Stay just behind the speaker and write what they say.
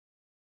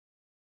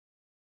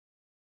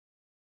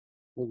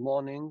Good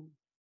morning,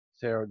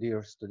 third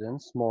year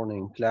students,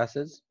 morning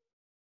classes.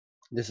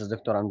 This is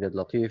Dr. Amjad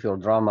Latif, your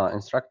drama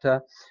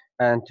instructor,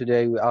 and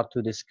today we are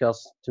to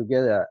discuss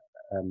together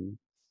um,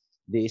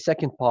 the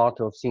second part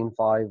of scene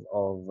 5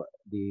 of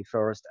the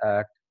first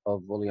act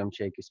of William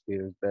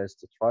Shakespeare's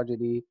best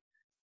tragedy,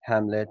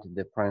 Hamlet,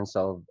 the Prince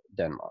of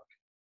Denmark.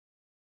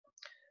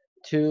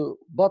 To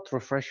but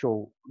refresh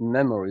your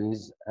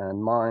memories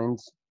and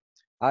minds,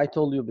 I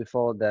told you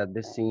before that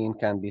this scene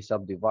can be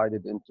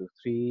subdivided into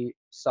three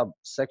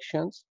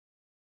subsections.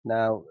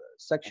 Now,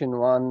 section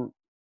 1,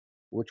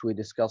 which we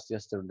discussed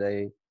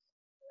yesterday,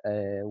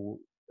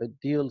 it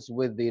deals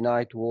with the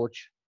night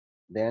watch.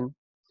 Then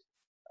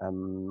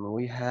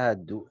we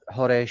had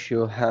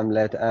Horatio,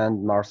 Hamlet,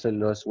 and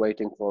Marcellus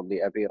waiting for the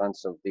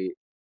appearance of the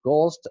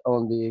ghost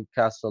on the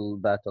castle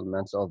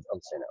battlements of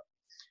Elsinore.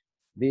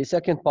 The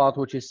second part,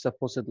 which is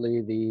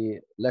supposedly the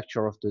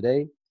lecture of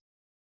today,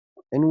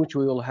 in which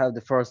we will have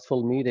the first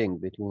full meeting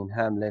between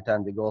Hamlet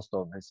and the ghost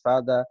of his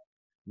father,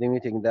 the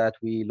meeting that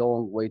we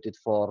long waited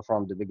for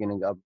from the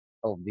beginning of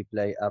the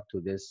play up to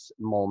this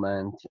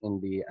moment in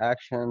the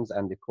actions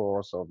and the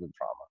course of the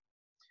drama.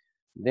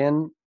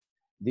 Then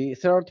the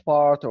third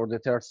part or the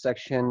third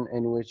section,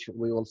 in which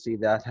we will see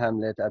that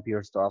Hamlet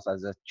appears to us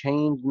as a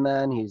changed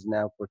man. He's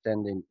now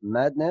pretending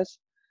madness.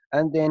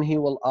 And then he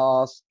will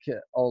ask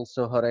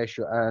also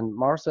Horatio and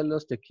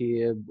Marcellus to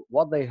keep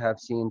what they have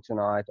seen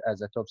tonight as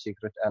a top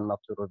secret and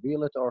not to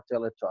reveal it or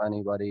tell it to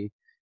anybody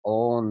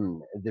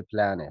on the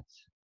planet.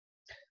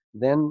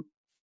 Then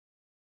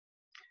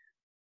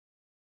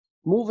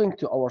moving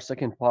to our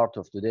second part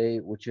of today,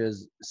 which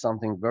is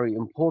something very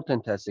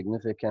important and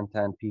significant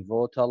and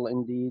pivotal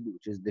indeed,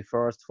 which is the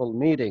first full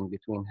meeting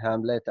between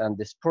Hamlet and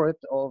the spirit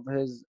of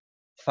his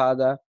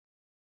father,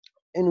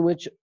 in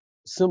which,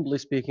 simply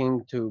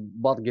speaking, to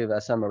but give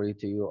a summary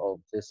to you of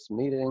this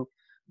meeting,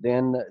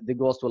 then the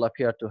ghost will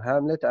appear to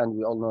Hamlet, and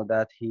we all know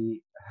that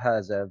he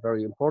has a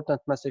very important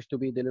message to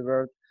be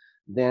delivered.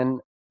 Then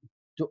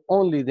to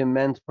only the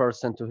meant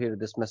person to hear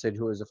this message,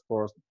 who is of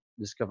course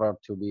discovered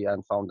to be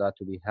and found out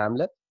to be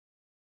Hamlet.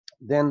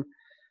 Then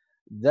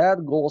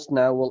that ghost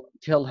now will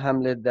tell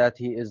Hamlet that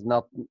he is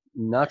not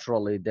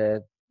naturally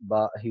dead,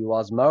 but he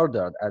was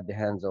murdered at the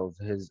hands of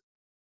his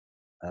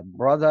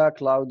brother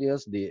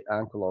Claudius, the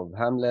uncle of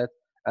Hamlet,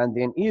 and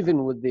then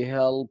even with the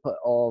help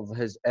of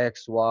his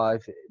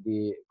ex-wife,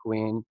 the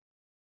Queen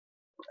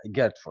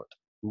Gertrude.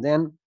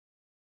 Then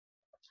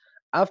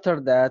after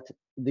that,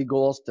 the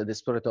ghost, the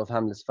spirit of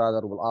Hamlet's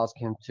father, will ask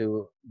him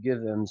to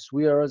give him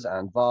swears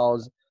and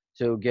vows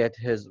to get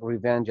his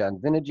revenge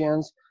and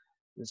vengeance,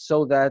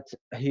 so that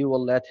he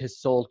will let his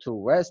soul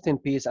to rest in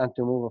peace and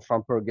to move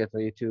from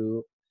purgatory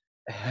to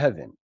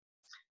heaven.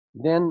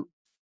 Then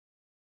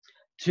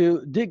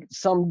to dig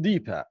some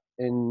deeper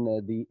in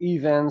the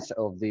events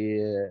of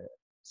the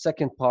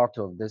second part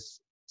of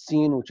this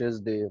scene, which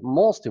is the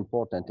most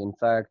important, in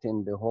fact,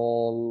 in the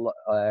whole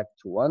Act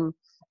 1,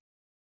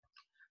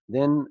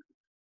 then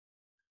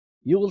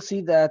you will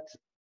see that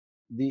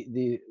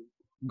the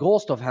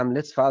ghost of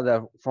Hamlet's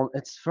father, from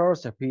its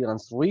first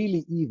appearance,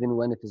 really, even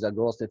when it is a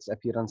ghost, its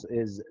appearance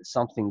is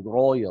something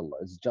royal,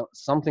 is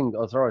something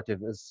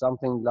authoritative, is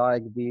something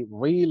like the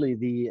really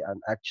the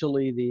and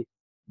actually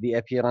the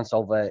appearance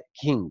of a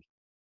king.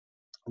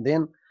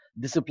 Then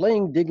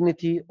displaying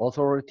dignity,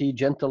 authority,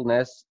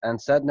 gentleness, and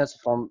sadness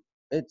from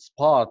its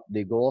part,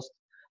 the ghost.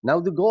 Now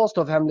the ghost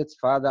of Hamlet's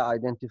father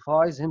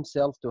identifies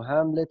himself to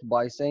Hamlet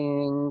by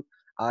saying,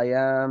 I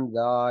am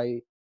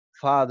thy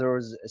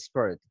father's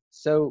spirit.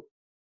 So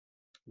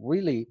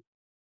really,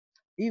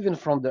 even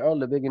from the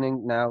early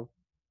beginning now,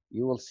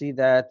 you will see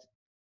that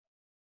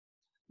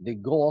the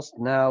ghost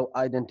now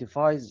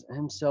identifies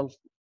himself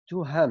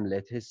to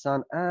Hamlet, his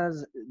son,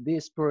 as the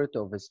spirit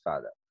of his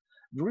father.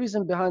 The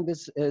reason behind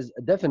this is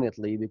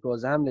definitely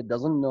because Hamlet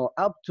doesn't know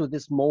up to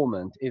this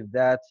moment if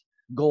that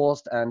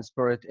ghost and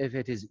spirit, if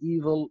it is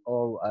evil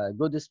or a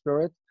good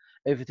spirit,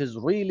 if it is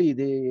really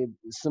the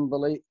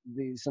symbolic,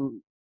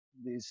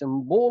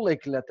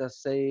 let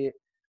us say,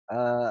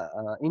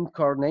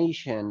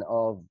 incarnation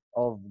of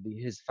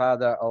his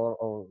father,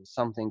 or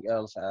something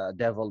else, a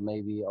devil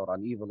maybe, or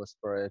an evil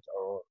spirit,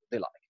 or the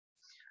like.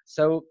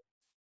 So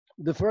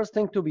the first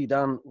thing to be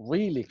done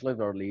really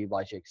cleverly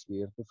by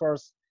Shakespeare, the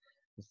first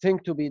thing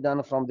to be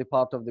done from the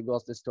part of the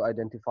ghost is to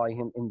identify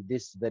him in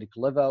this very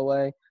clever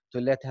way, to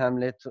let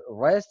Hamlet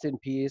rest in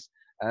peace,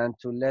 and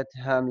to let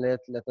Hamlet,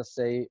 let us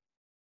say,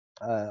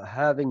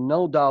 having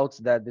no doubts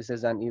that this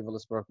is an evil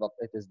spirit, but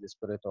it is the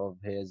spirit of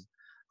his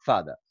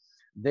father.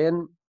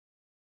 Then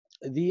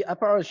the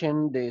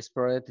apparition, the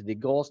spirit, the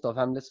ghost of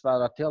Hamlet's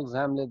father tells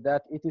Hamlet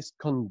that it is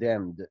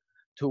condemned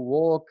to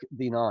walk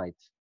the night.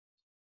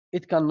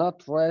 It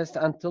cannot rest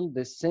until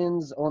the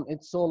sins on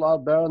its soul are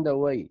burned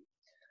away.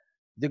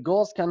 The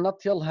ghost cannot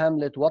tell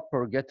Hamlet what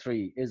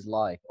purgatory is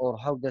like or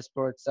how the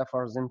spirit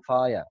suffers in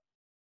fire.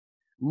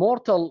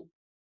 Mortal,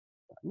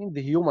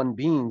 the human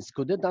beings,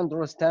 couldn't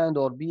understand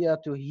or bear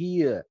to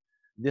hear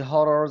the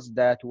horrors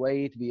that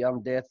wait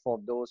beyond death for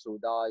those who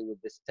die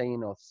with the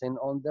stain of sin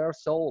on their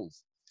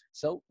souls.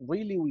 So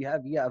really, we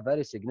have here a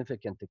very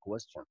significant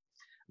question.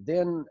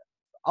 Then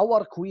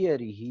our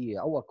query here,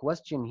 our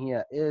question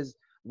here is,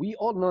 we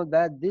all know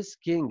that this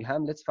king,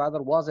 Hamlet's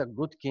father, was a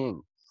good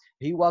king.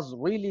 He was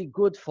really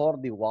good for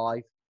the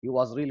wife. He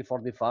was really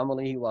for the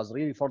family. He was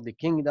really for the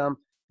kingdom.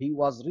 He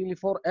was really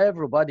for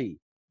everybody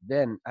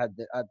then at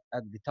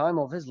the time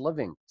of his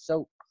living.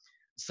 So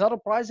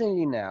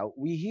surprisingly now,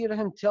 we hear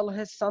him tell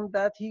his son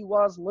that he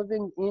was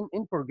living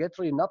in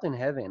purgatory, not in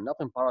heaven, not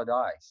in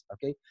paradise.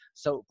 Okay,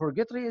 so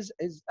purgatory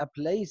is a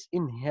place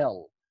in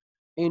hell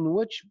in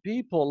which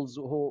people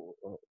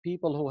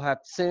who have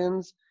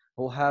sins,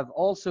 who have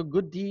also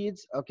good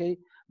deeds, okay,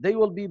 they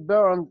will be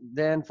burned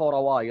then for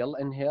a while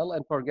in hell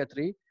and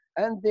purgatory,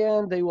 and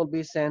then they will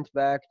be sent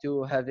back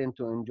to heaven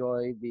to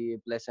enjoy the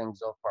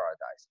blessings of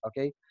paradise.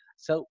 Okay,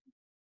 so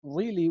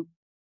really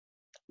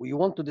we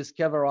want to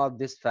discover out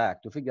this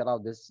fact, to figure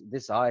out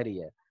this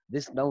idea,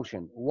 this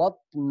notion, what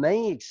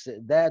makes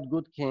that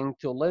good king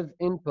to live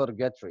in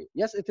purgatory.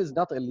 Yes, it is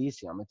not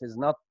Elysium, it is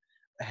not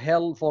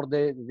hell for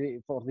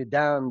for the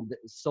damned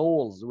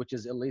souls, which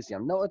is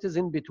Elysium. No, it is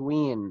in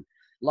between.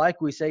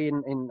 Like we say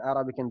in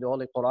Arabic in the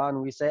Holy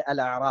Quran, we say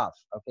al-araf.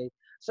 Okay,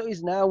 so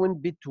it's now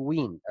in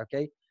between.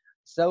 Okay,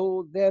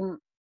 so then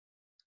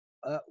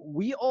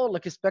we all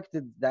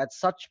expected that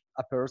such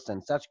a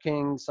person, such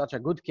king, such a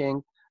good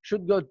king,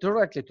 should go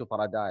directly to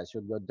paradise,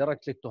 should go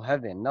directly to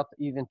heaven, not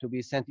even to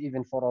be sent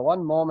even for a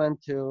one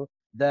moment to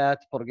that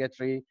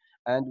purgatory.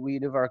 And we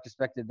never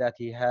expected that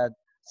he had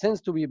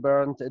sins to be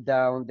burnt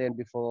down then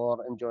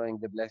before enjoying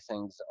the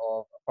blessings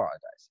of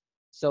paradise.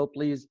 So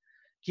please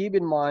keep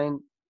in mind,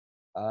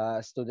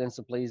 students,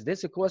 please,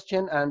 this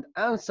question and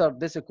answer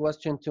this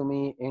question to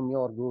me in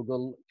your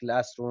Google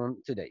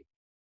Classroom today.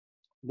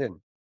 Then,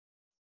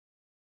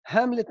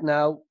 Hamlet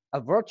now, a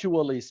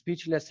virtually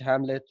speechless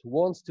Hamlet,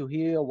 wants to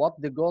hear what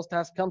the ghost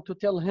has come to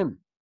tell him.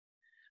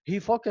 He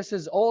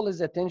focuses all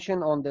his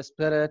attention on the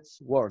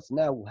spirit's words.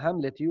 Now,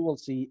 Hamlet, you will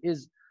see,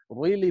 is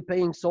really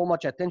paying so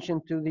much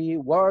attention to the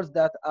words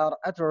that are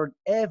uttered,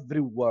 every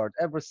word,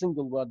 every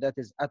single word that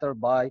is uttered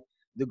by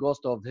the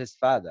ghost of his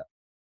father.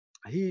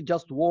 He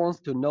just wants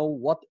to know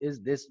what is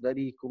this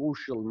very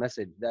crucial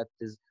message that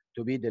is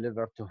to be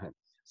delivered to him.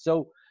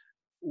 So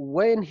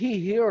when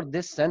he heard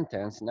this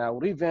sentence, now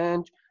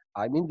revenge,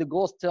 I mean, the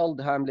ghost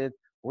told Hamlet,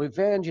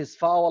 revenge is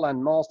foul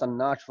and most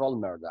unnatural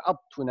murder. Up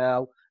to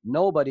now,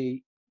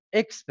 nobody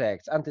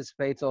expects,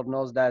 anticipates, or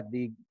knows that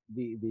the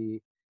the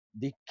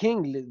the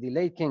king, the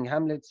late king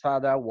Hamlet's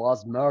father,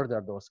 was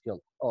murdered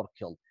or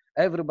killed.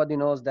 Everybody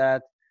knows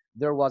that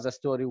there was a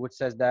story which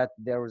says that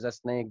there was a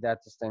snake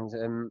that stings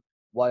him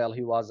while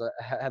he was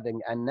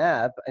having a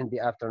nap in the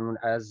afternoon,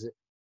 as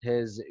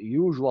his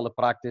usual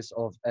practice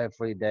of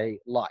everyday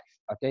life.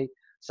 Okay,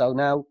 so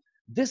now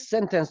this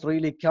sentence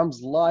really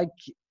comes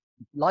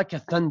like a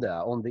thunder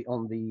on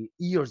the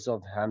ears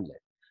of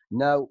Hamlet.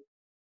 Now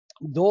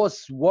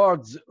those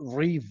words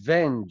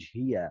revenge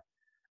here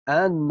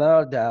and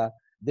murder,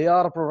 they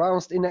are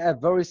pronounced in a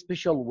very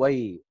special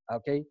way,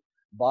 okay,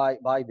 by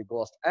the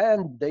ghost,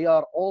 and they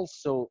are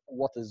also,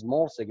 what is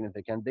more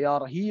significant, they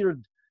are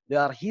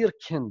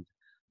hearkened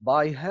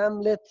by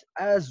Hamlet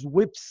as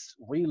whips,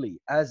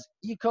 really, as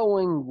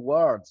echoing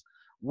words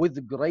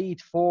with great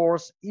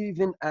force,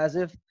 even as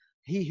if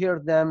he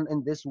heard them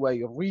in this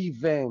way,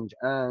 revenge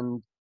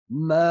and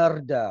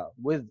murder,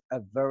 with a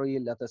very,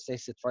 let us say,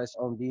 stress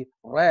on the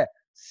re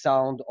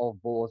sound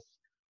of both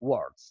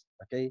words.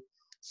 Okay,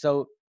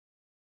 so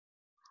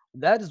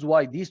that is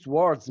why these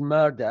words,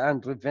 murder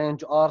and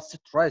revenge, are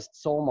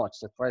stressed so much,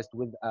 stressed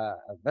with a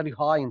very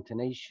high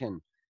intonation,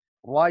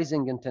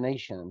 rising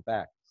intonation, in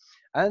fact.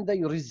 And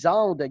they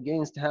resound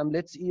against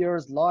Hamlet's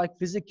ears like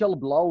physical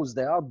blows.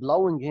 They are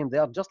blowing him. They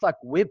are just like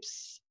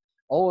whips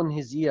on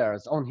his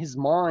ears, on his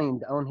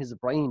mind, on his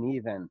brain,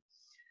 even.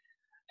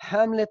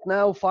 Hamlet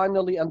now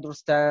finally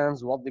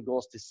understands what the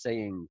ghost is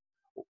saying.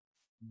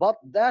 But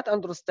that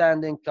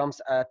understanding comes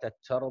at a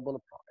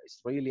terrible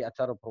price, really a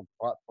terrible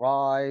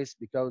price,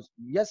 because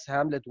yes,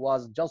 Hamlet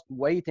was just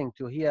waiting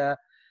to hear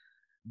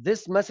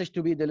this message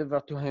to be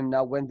delivered to him.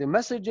 Now, when the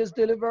message is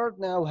delivered,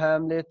 now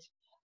Hamlet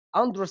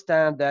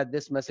understand that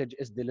this message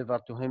is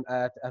delivered to him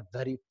at a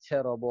very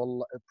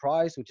terrible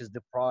price, which is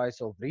the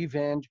price of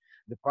revenge,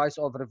 the price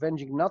of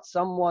revenging not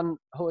someone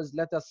who is,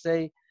 let us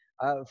say,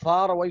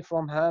 far away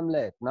from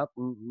Hamlet, not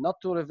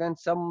to revenge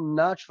some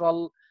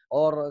natural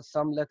or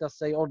some, let us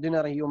say,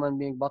 ordinary human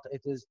being, but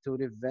it is to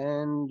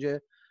revenge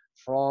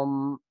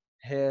from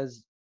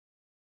his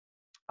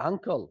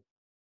uncle.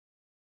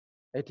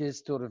 It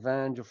is to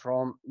revenge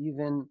from,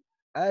 even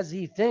as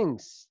he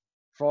thinks,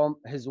 from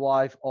his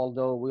wife,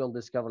 although we'll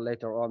discover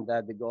later on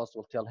that the ghost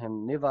will tell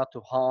him never to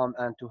harm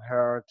and to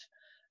hurt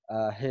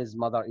his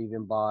mother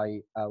even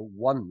by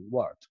one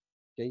word.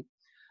 Okay,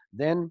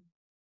 then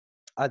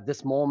at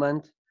this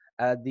moment,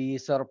 at the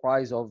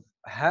surprise of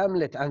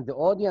Hamlet and the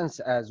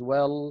audience as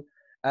well,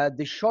 at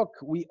the shock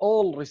we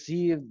all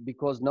received,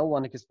 because no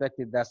one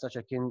expected that such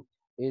a king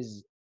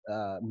is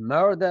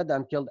murdered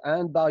and killed,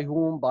 and by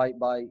whom?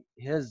 By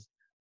his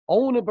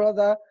own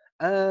brother,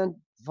 and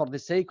for the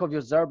sake of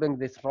usurping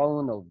the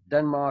throne of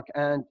Denmark,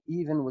 and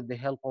even with the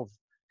help of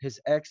his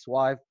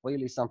ex-wife,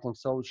 really something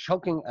so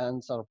shocking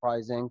and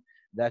surprising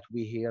that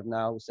we hear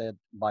now said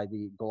by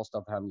the ghost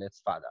of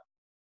Hamlet's father.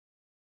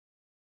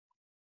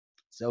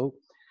 So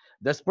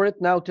the spirit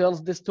now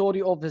tells the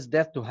story of his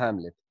death to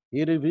Hamlet.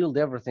 He revealed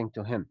everything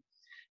to him.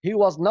 He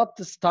was not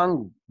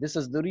stung. This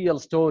is the real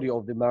story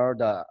of the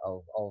murder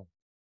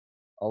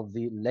of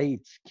the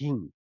late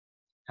king,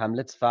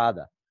 Hamlet's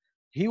father.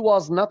 He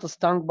was not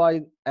stung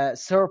by a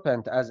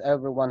serpent as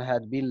everyone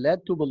had been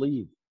led to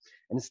believe.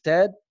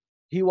 Instead,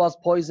 he was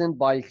poisoned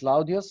by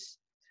Claudius.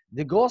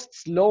 The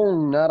ghost's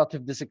long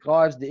narrative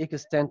describes the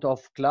extent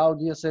of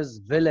Claudius's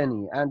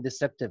villainy and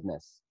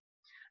deceptiveness.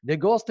 The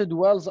ghost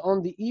dwells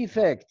on the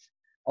effect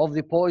of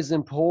the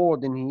poison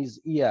poured in his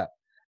ear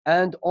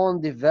and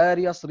on the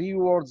various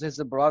rewards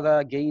his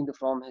brother gained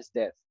from his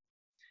death.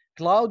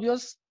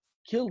 Claudius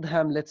killed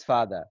Hamlet's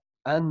father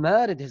and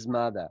married his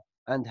mother,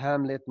 and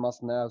Hamlet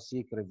must now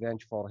seek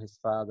revenge for his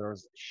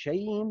father's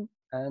shame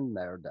and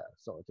murder.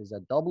 So it is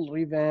a double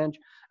revenge,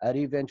 a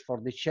revenge for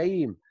the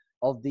shame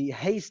of the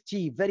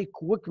hasty, very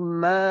quick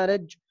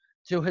marriage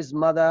to his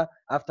mother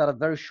after a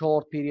very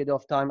short period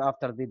of time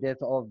after the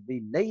death of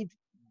the late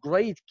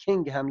great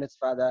king Hamlet's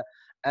father,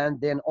 and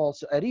then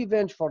also a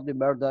revenge for the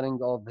murdering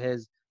of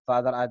his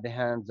father at the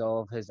hands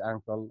of his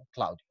uncle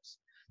Claudius.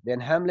 Then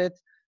Hamlet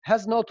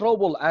has no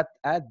trouble at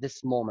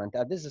this moment,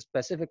 at this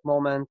specific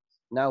moment.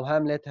 Now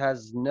Hamlet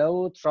has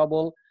no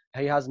trouble,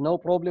 he has no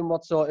problem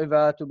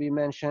whatsoever to be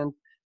mentioned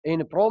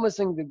in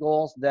promising the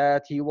ghost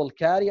that he will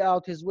carry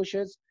out his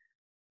wishes.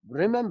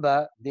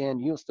 Remember, then,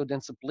 you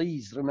students,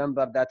 please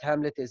remember that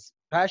Hamlet is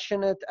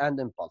passionate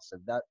and impulsive.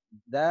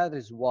 That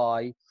is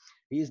why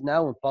he is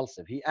now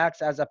impulsive. He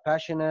acts as a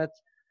passionate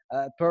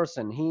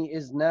person. He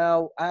is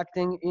now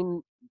acting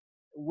in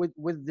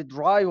with the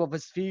drive of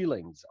his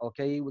feelings,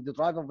 okay, with the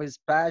drive of his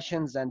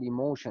passions and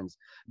emotions.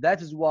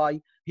 That is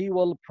why he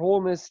will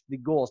promise the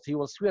ghost, he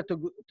will swear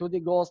to the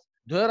ghost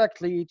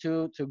directly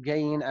to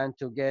gain and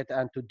to get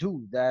and to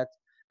do that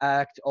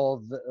act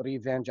of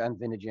revenge and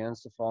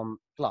vengeance from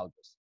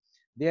Claudius.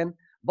 Then,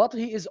 but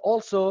he is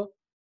also,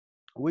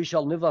 we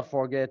shall never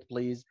forget,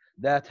 please,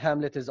 that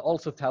Hamlet is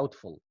also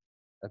thoughtful.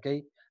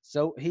 Okay,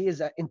 so he is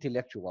an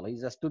intellectual.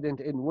 He's a student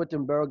in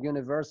Wittenberg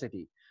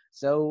University.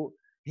 So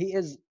he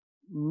is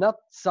not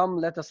some,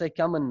 let us say,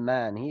 common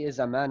man. He is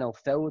a man of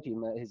thought.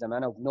 He's a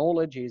man of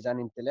knowledge. He's an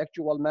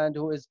intellectual man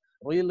who is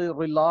really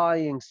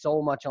relying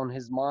so much on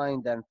his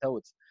mind and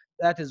thoughts.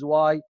 That is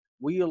why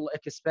we'll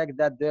expect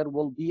that there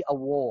will be a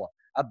war,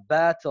 a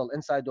battle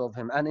inside of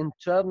him, an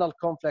internal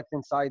conflict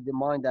inside the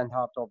mind and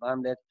heart of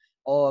Hamlet,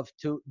 of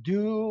to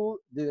do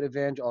the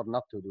revenge or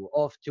not to do,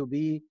 of to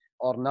be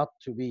or not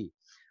to be.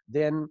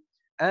 Then,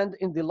 and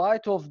in the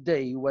light of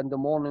day, when the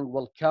morning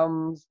will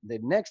come, the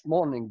next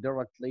morning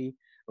directly,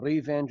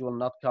 revenge will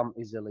not come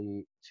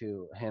easily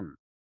to him.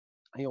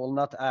 He will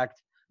not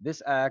act,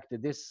 this,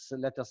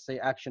 let us say,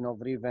 action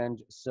of revenge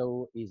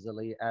so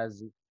easily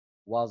as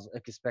was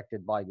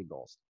expected by the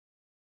ghost.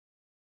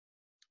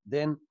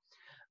 Then,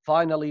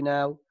 finally,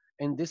 now,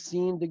 in this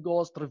scene, the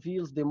ghost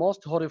reveals the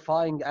most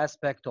horrifying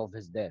aspect of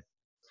his death.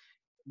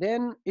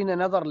 Then, in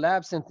another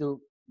lapse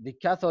into the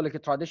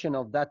Catholic tradition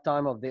of that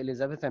time of the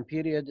Elizabethan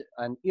period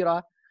and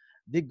era,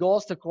 the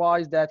ghost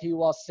cries that he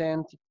was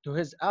sent to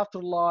his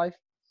afterlife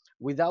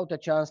without a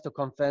chance to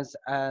confess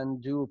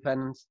and do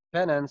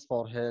penance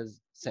for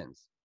his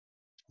sins.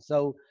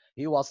 So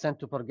he was sent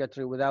to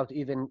purgatory without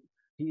even,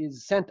 he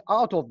is sent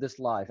out of this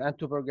life and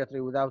to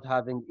purgatory without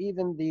having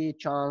even the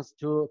chance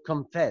to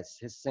confess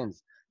his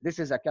sins. This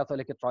is a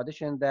Catholic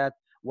tradition that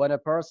when a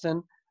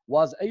person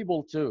was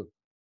able to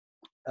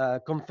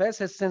confess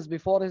his sins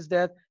before his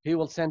death, he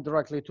will send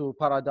directly to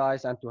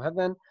paradise and to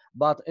heaven.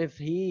 But if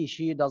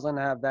she doesn't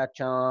have that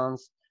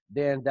chance,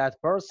 then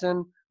that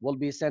person will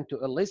be sent to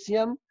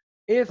Elysium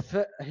if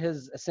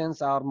his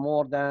sins are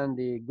more than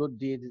the good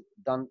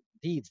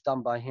deeds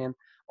done by him,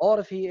 or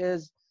if he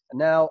is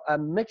now a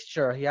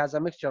mixture, he has a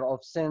mixture of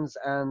sins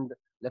and,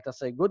 let us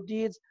say, good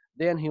deeds,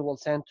 then he will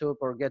send to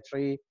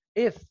purgatory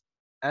if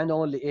and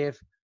only if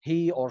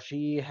he or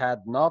she had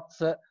not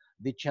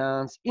the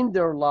chance in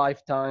their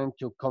lifetime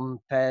to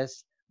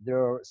confess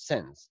their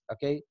sins.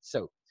 Okay,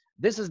 so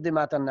this is the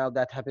matter now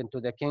that happened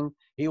to the king.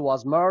 He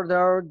was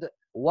murdered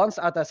once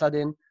at a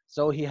sudden,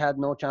 so he had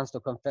no chance to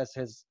confess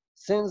his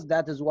sins.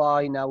 That is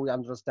why now we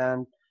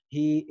understand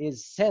he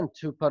is sent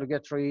to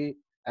purgatory,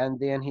 and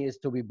then he is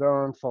to be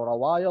burned for a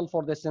while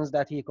for the sins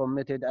that he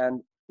committed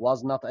and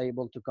was not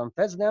able to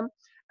confess them.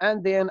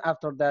 And then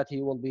after that,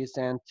 he will be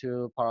sent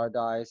to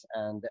paradise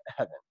and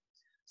heaven.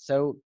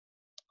 So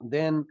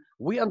then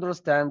we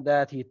understand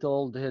that he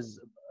told his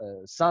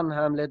son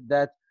Hamlet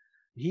that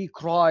he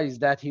cries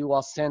that he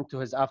was sent to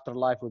his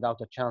afterlife without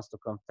a chance to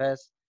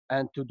confess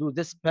and to do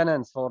this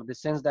penance for the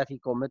sins that he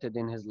committed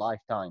in his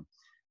lifetime.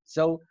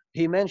 So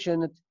he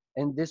mentioned it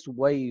in this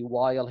way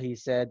while he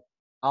said,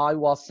 I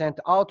was sent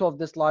out of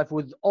this life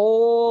with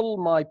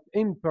all my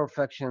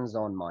imperfections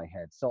on my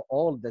head. So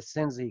all the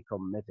sins he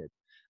committed,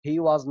 he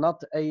was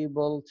not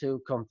able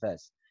to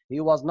confess. He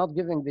was not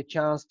giving the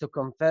chance to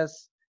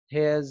confess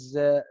his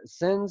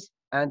sins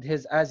and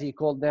his, as he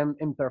called them,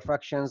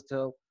 imperfections.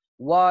 To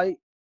why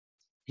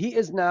he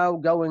is now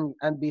going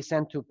and be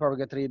sent to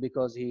purgatory,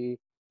 because he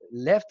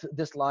left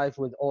this life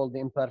with all the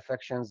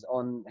imperfections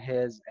on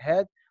his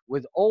head,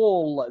 with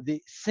all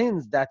the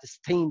sins that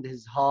stained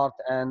his heart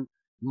and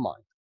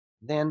mind.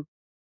 Then,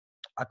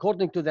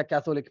 according to the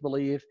Catholic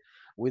belief,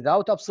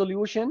 without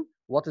absolution,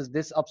 what is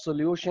this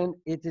absolution?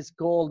 It is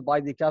called by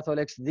the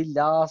Catholics the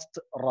last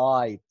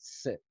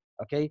rites.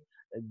 Okay,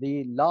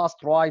 the last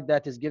rite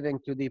that is given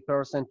to the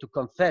person to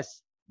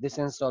confess the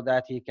sin so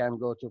that he can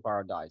go to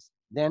paradise.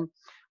 Then,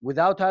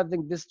 without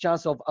having this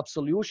chance of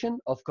absolution,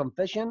 of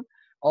confession,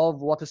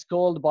 of what is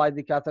called by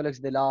the Catholics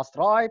the last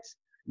rites,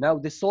 now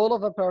the soul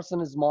of a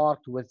person is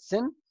marked with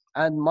sin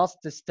and must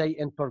stay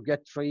in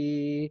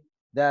purgatory,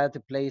 that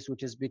place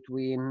which is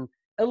between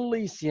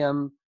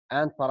Elysium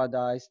and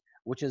paradise,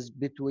 which is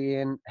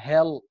between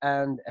hell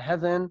and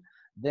heaven.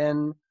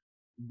 Then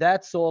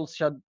that soul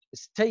should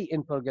stay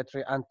in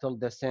purgatory until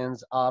the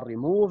sins are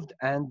removed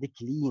and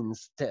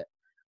cleansed,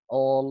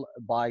 all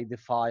by the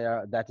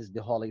fire that is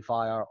the holy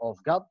fire of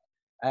God,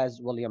 as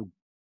William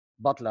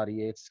Butler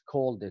Yeats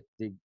called it,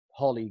 the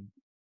holy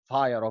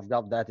fire of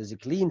God that is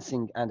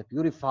cleansing and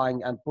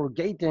purifying and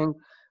purgating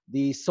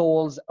the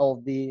souls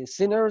of the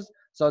sinners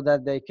so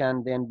that they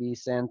can then be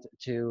sent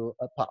to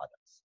a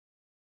paradise.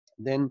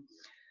 Then,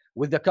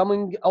 with the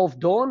coming of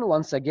dawn,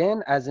 once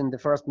again, as in the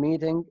first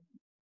meeting,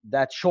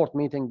 that short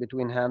meeting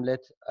between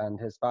Hamlet and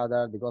his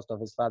father, the ghost of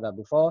his father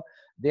before,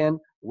 then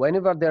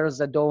whenever there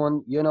is a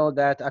dawn, you know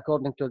that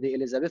according to the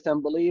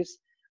Elizabethan beliefs,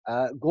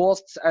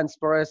 ghosts and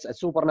spirits,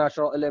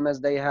 supernatural elements,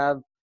 they have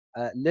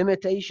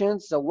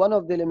limitations. So one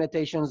of the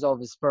limitations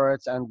of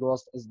spirits and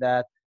ghosts is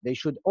that they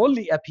should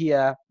only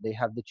appear, they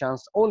have the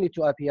chance only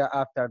to appear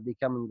after the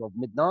coming of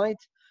midnight,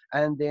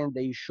 and then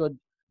they should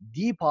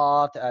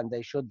depart and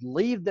they should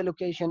leave the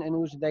location in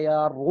which they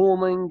are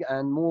roaming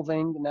and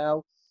moving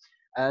now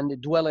and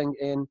dwelling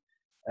in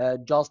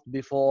just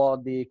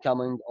before the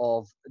coming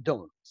of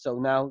dawn. So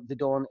now the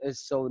dawn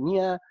is so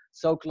near,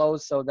 so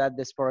close, so that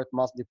the spirit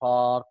must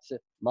depart,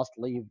 must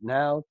leave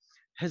now.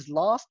 His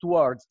last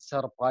words,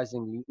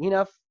 surprisingly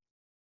enough,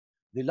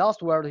 the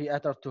last word he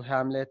uttered to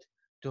Hamlet,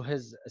 to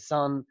his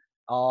son,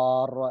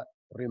 are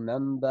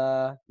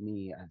remember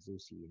me, as you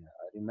see,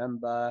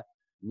 remember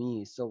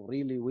me. So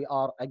really, we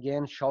are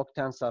again shocked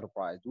and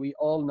surprised. We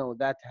all know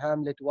that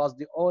Hamlet was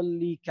the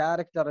only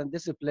character in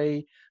this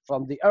play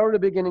from the early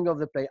beginning of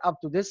the play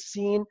up to this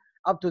scene,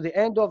 up to the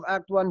end of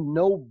Act One.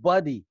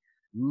 Nobody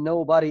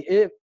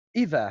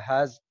ever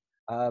has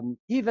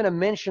even a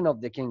mention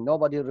of the king.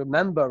 Nobody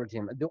remembered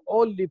him. The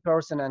only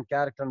person and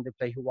character in the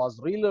play who was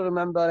really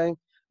remembering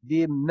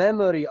the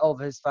memory of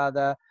his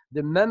father,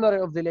 the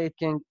memory of the late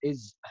king,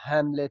 is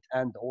Hamlet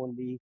and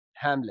only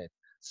Hamlet.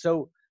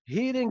 So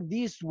hearing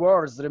these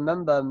words,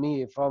 remember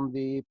me, from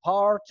the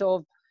part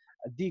of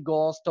the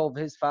ghost of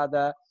his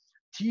father,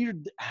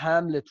 teared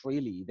Hamlet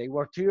really. They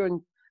were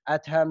tearing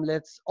at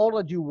Hamlet's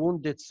already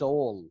wounded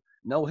soul.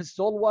 Now his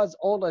soul was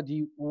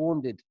already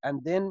wounded.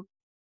 And then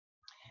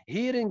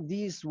hearing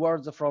these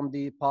words from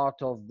the part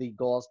of the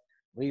ghost,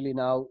 really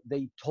now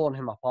they torn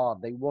him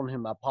apart. They worn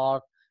him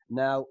apart.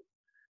 Now,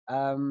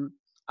 um,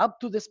 up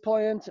to this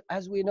point,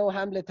 as we know,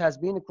 Hamlet has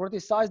been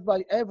criticized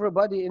by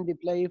everybody in the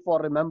play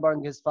for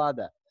remembering his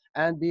father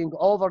and being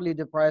overly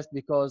depressed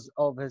because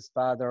of his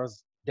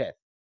father's death.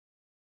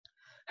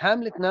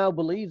 Hamlet now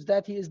believes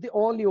that he is the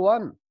only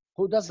one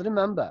who does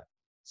remember.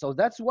 So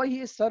that's why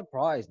he is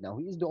surprised. Now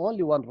he is the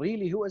only one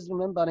really who is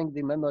remembering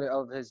the memory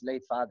of his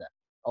late father,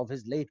 of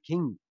his late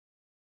king.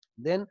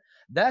 Then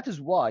that is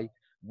why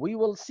we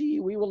will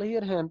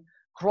hear him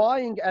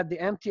crying at the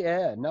empty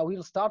air. Now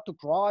he'll start to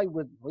cry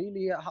with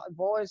really a high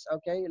voice,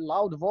 okay,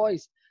 loud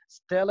voice,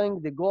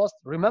 telling the ghost,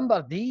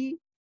 remember thee?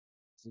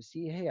 You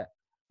see here,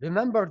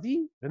 remember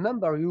thee,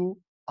 remember you,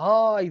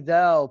 I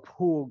thou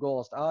poor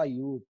ghost, I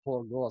you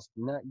poor ghost.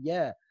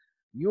 Yeah,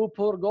 you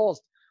poor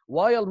ghost,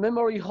 while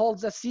memory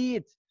holds a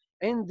seat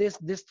in this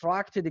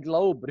distracted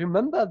globe,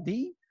 remember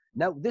thee?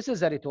 Now this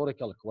is a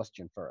rhetorical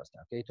question first,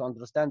 okay, to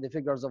understand the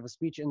figures of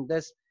speech in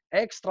this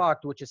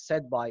extract, which is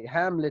said by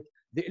Hamlet,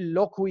 the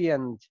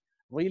eloquent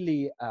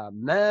really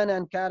man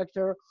and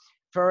character.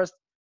 First,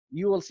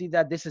 you will see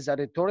that this is a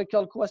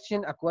rhetorical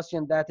question, a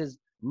question that is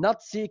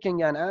not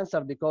seeking an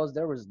answer, because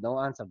there is no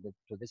answer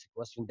to this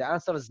question. The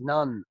answer is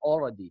none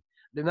already.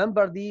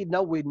 Remember thee,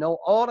 now we know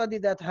already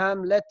that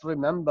Hamlet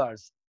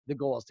remembers the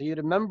ghost. He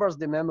remembers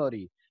the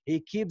memory. He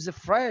keeps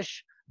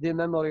fresh the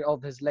memory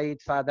of his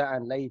late father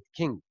and late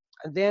king.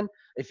 And then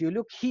if you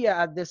look here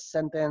at this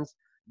sentence,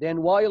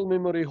 then while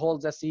memory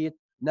holds a seat,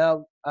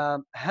 now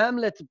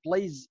Hamlet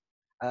plays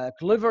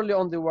cleverly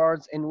on the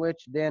words, in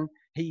which then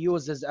he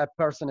uses a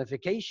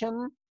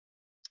personification,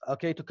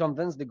 okay, to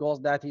convince the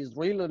ghost that he's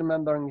really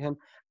remembering him,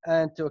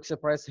 and to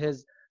express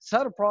his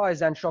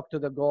surprise and shock to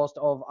the ghost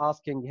of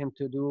asking him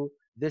to do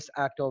this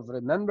act of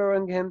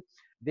remembering him.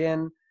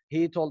 Then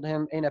he told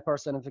him in a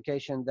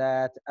personification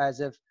that,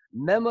 as if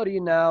memory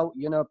now,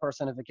 you know,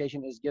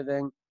 personification is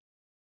giving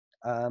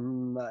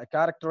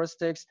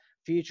characteristics,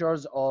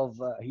 features of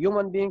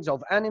human beings,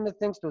 of animate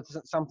things, to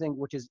something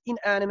which is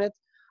inanimate.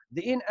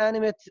 The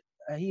inanimate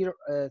here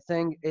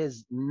thing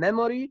is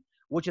memory,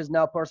 which is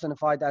now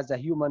personified as a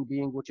human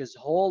being, which is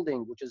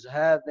holding, which is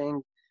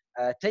having,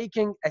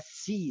 taking a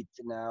seat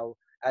now,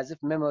 as if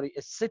memory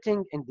is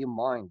sitting in the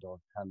mind of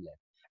Hamlet,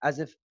 as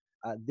if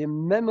the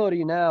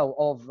memory now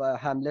of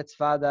Hamlet's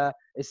father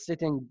is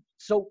sitting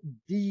so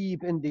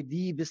deep in the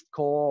deepest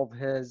core of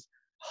his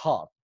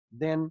heart.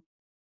 Then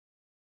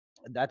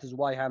that is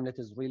why Hamlet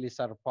is really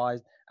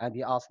surprised, and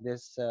he asks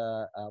this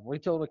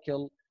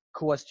rhetorical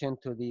question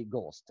to the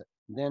ghost.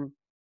 Then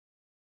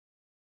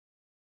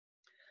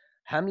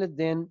Hamlet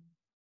then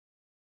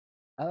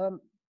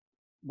um,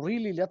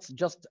 really, let's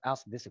just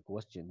ask this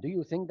question: do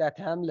you think that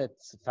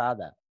Hamlet's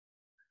father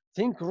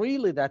think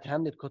really that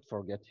Hamlet could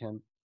forget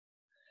him?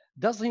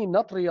 Does he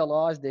not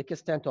realize the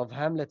extent of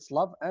Hamlet's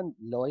love and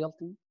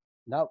loyalty?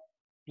 Now,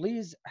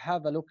 please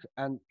have a look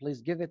and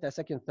please give it a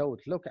second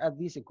thought. Look at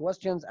these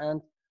questions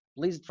and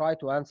please try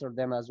to answer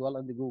them as well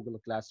in the Google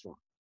Classroom.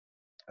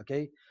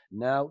 Okay.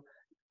 Now,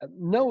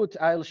 note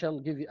I shall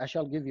give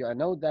you a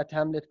note that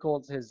Hamlet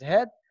calls his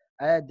head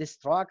a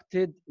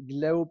distracted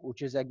globe,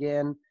 which is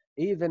again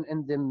even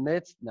in the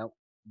midst. Now,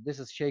 this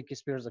is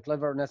Shakespeare's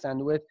cleverness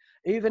and wit.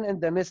 Even in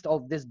the midst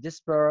of this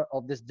despair,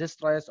 of this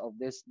distress, of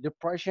this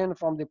depression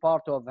from the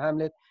part of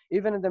Hamlet,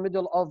 even in the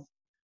middle of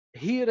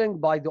hearing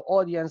by the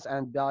audience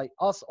and by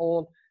us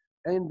all,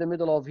 in the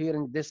middle of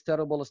hearing this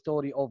terrible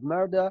story of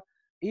murder,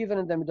 even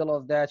in the middle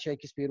of that,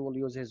 Shakespeare will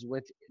use his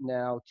wit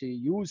now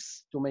to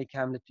make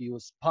Hamlet to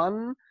use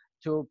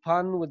to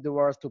pun with the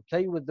words, to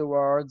play with the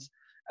words,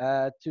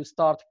 to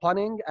start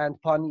punning. And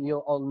pun, you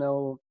all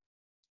know,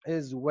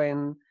 is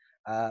when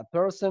a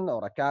person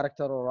or a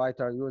character or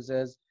writer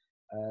uses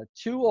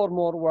two or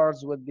more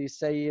words with the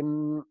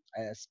same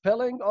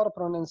spelling or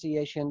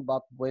pronunciation,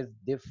 but with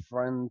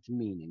different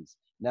meanings.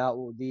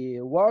 Now,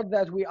 the word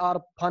that we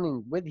are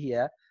punning with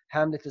here,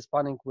 Hamlet is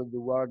punning with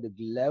the word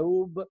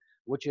globe,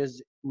 which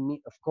is,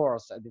 of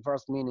course, the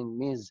first meaning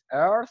means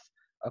earth,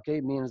 okay,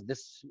 means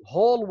this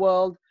whole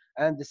world,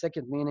 and the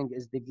second meaning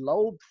is the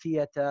globe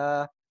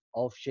theater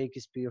of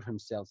Shakespeare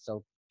himself.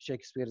 So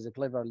Shakespeare is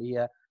cleverly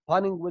here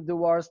punning with the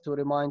words to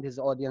remind his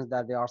audience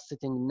that they are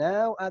sitting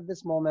now at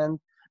this moment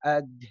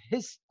at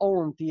his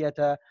own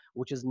theater,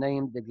 which is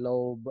named the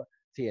Globe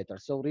Theater.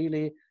 So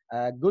really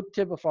a good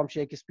tip from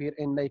Shakespeare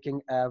in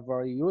making a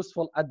very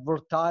useful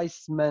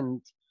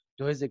advertisement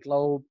to his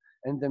globe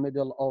in the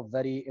middle of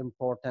very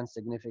important,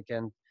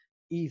 significant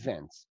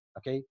events.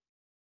 Okay.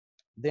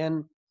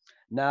 Then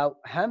now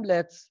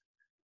Hamlet's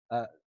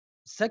uh,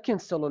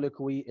 second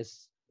soliloquy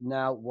is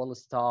now will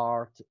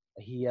start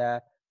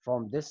here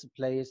from this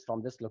place,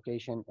 from this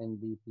location in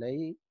the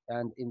play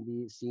and in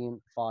the scene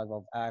 5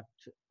 of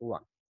Act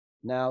 1.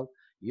 Now,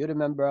 you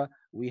remember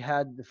we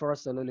had the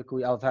first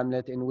soliloquy of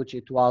Hamlet in which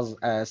it was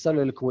a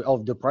soliloquy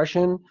of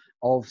depression,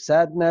 of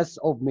sadness,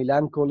 of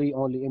melancholy,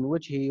 only in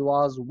which he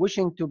was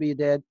wishing to be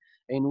dead,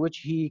 in which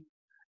he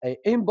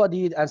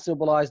embodied and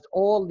symbolized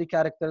all the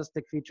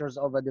characteristic features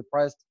of a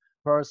depressed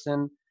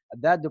person,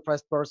 that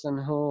depressed person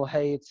who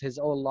hates his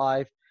own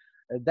life,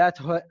 that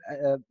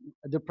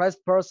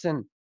depressed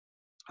person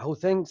who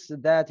thinks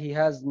that he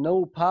has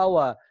no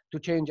power to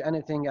change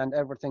anything and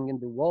everything in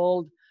the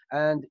world,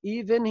 and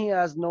even he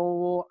has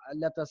no,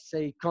 let us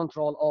say,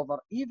 control over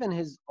even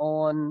his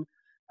own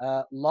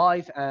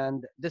life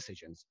and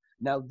decisions.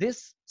 Now,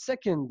 this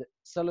second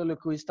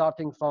soliloquy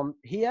starting from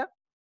here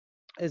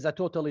is a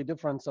totally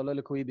different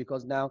soliloquy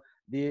because now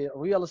the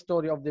real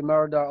story of the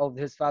murder of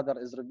his father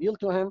is revealed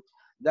to him.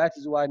 That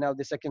is why now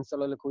the second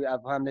soliloquy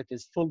of Hamlet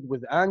is filled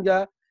with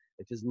anger.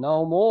 It is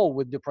no more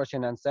with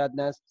depression and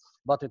sadness,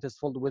 but it is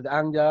filled with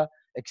anger,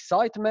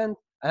 excitement,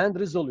 and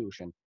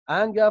resolution.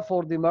 Anger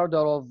for the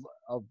murder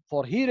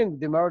for hearing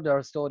the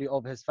murder story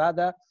of his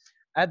father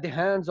at the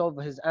hands of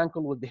his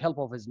uncle with the help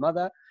of his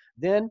mother.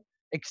 Then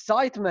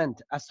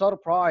excitement, a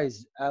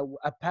surprise,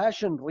 a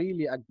passion,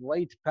 really a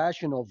great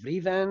passion of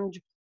revenge.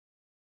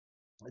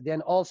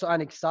 Then also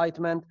an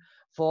excitement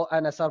for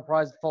and a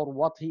surprise for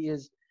what he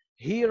is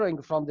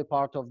hearing from the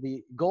part of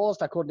the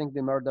ghost according to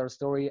the murder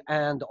story.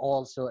 And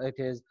also it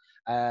is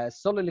a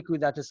soliloquy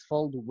that is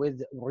filled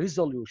with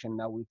resolution.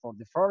 Now, for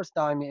the first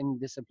time in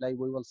this play,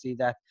 we will see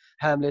that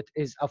Hamlet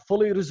is a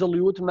fully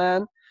resolute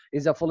man,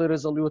 is a fully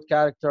resolute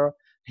character.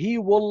 He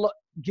will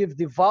give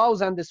the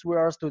vows and the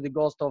swears to the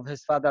ghost of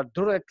his father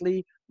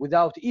directly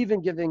without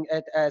even giving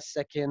it a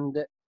second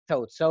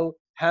thought. So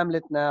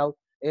Hamlet now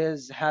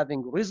is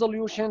having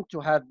resolution to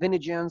have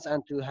vengeance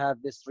and to have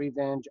this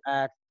revenge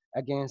act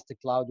against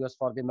Claudius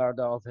for the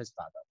murder of his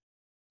father.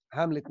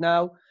 Hamlet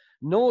now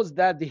knows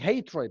that the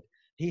hatred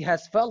he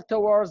has felt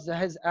towards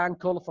his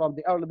uncle from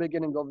the early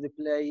beginning of the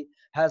play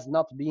has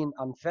not been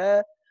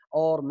unfair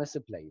or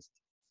misplaced.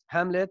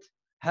 Hamlet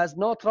has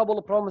no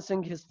trouble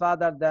promising his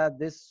father that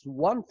this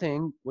one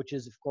thing, which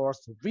is, of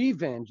course,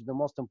 revenge, the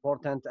most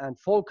important and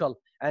focal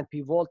and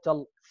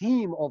pivotal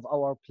theme of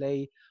our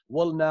play,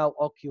 will now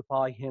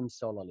occupy him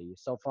solely.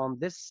 So, from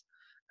this,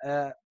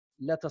 uh,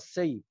 let us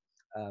say,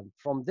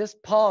 from this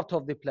part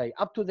of the play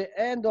up to the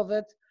end of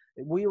it,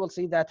 we will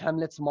see that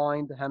Hamlet's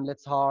mind,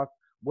 Hamlet's heart,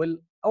 will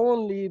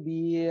only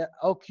be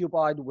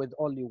occupied with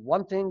only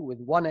one thing, with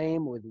one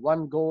aim, with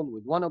one goal,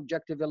 with one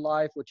objective in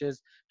life, which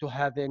is to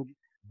having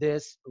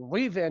this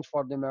revenge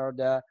for the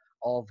murder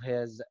of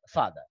his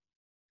father.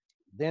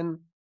 Then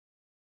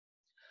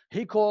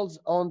he calls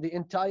on the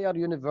entire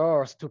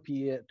universe to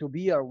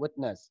be a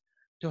witness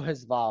to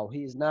his vow.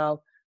 He is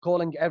now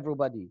calling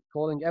everybody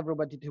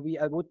to be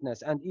a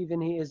witness, and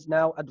even he is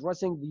now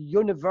addressing the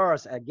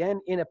universe again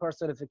in a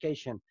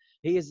personification.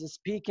 He is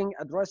speaking,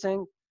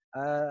 addressing,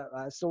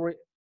 sorry,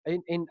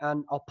 in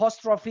an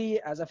apostrophe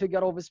as a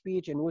figure of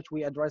speech in which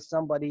we address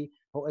somebody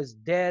who is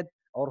dead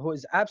or who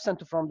is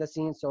absent from the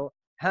scene. So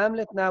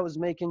Hamlet now is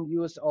making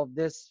use of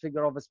this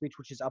figure of speech,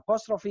 which is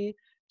apostrophe,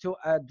 to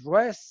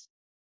address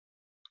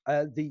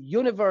the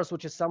universe,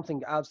 which is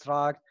something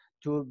abstract,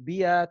 to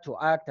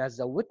act as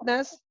a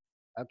witness,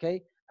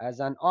 okay, as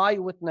an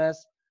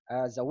eyewitness,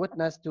 as a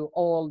witness to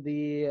all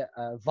the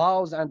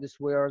vows and the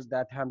swears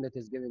that Hamlet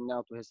is giving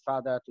now to his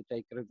father to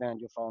take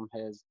revenge from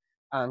his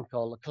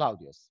uncle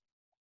Claudius.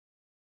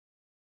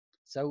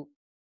 So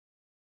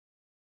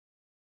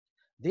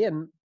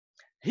then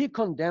he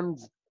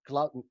condemns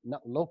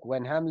look,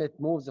 when Hamlet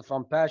moves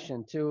from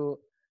passion to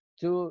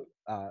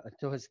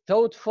his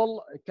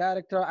thoughtful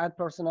character and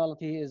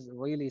personality, is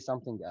really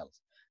something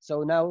else.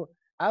 So now,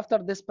 after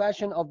this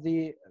passion of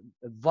the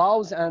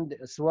vows and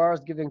swears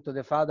giving to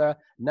the father,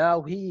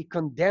 now he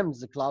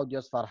condemns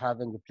Claudius for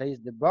having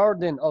placed the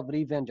burden of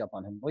revenge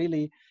upon him.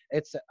 Really,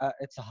 it's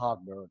a hard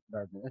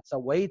burden. It's a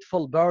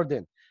weightful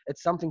burden.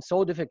 It's something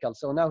so difficult.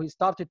 So now he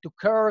started to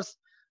curse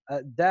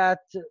that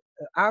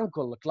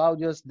uncle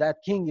Claudius, that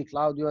King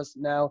Claudius,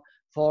 now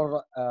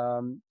for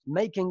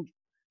making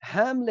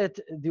Hamlet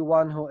the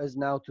one who is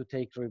now to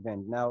take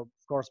revenge. Now,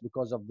 of course,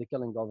 because of the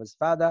killing of his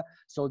father.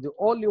 So the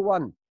only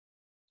one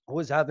who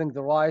is having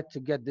the right to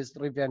get this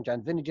revenge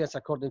and vengeance,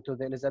 according to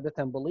the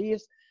Elizabethan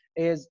beliefs,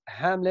 is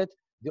Hamlet,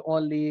 the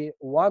only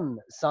one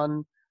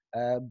son,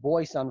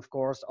 boy son, of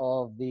course,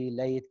 of the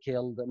late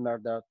killed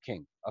murdered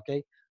king.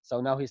 Okay, so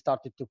now he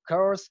started to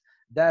curse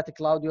that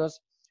Claudius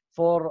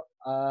for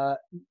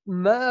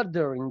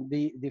murdering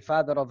the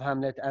father of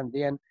Hamlet, and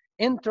then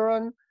in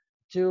turn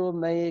to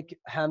make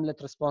Hamlet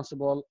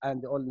responsible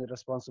and the only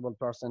responsible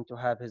person to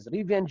have his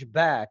revenge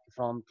back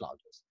from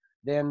Claudius.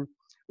 Then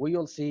we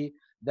will see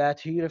that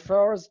he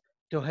refers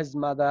to his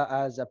mother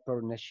as a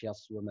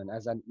pernicious woman,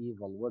 as an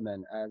evil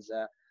woman, as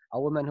a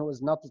woman who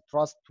is not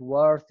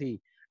trustworthy,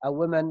 a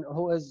woman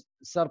who is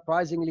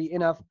surprisingly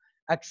enough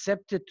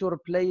accepted to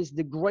replace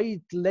the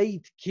great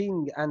late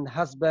king and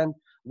husband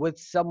with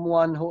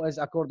someone who is,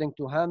 according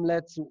to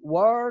Hamlet's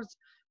words,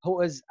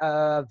 who is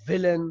a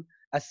villain,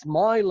 a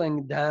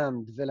smiling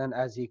damned villain,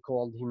 as he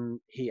called him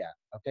here.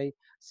 Okay,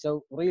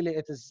 so really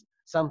it is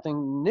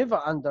something never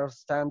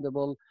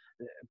understandable.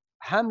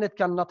 Hamlet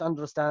cannot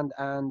understand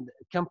and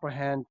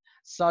comprehend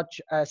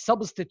such a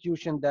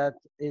substitution that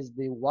is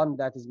the one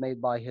that is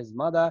made by his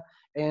mother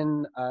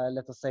in,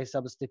 let us say,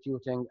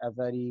 substituting a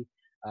very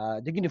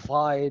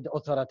dignified,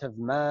 authoritative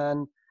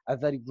man, a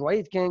very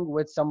great king,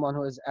 with someone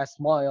who is a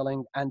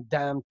smiling and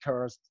damn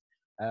cursed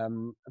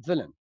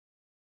villain.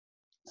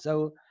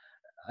 So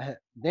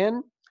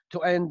then, to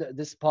end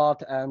this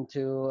part and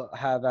to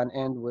have an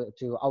end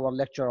to our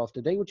lecture of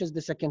today, which is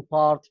the second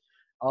part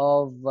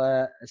of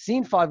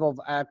scene 5 of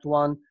Act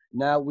 1.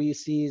 Now we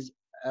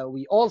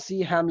all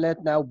see Hamlet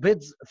now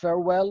bids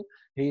farewell.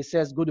 He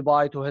says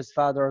goodbye to his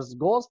father's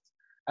ghost,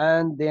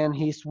 and then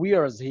he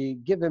swears, he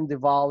gives him the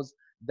vows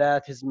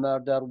that his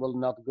murder will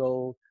not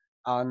go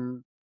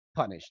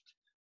unpunished.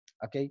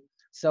 Okay,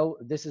 so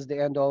this is the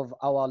end of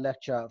our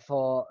lecture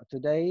for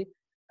today.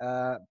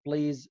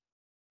 Please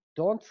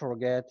don't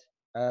forget,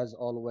 as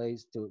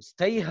always, to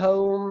stay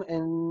home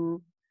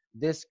in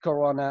this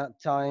corona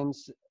time.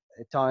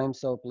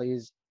 So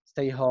please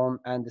stay home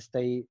and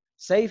stay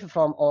safe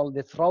from all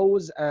the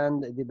throes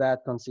and the bad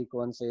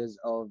consequences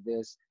of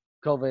this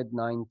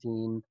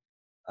COVID-19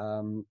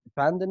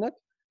 pandemic.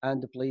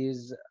 And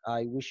please,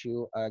 I wish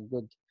you a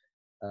good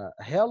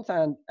health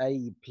and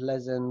a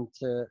pleasant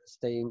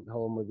staying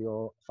home with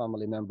your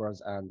family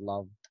members and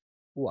loved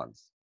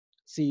ones.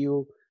 See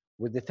you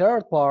with the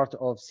third part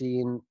of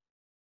scene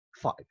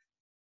 5.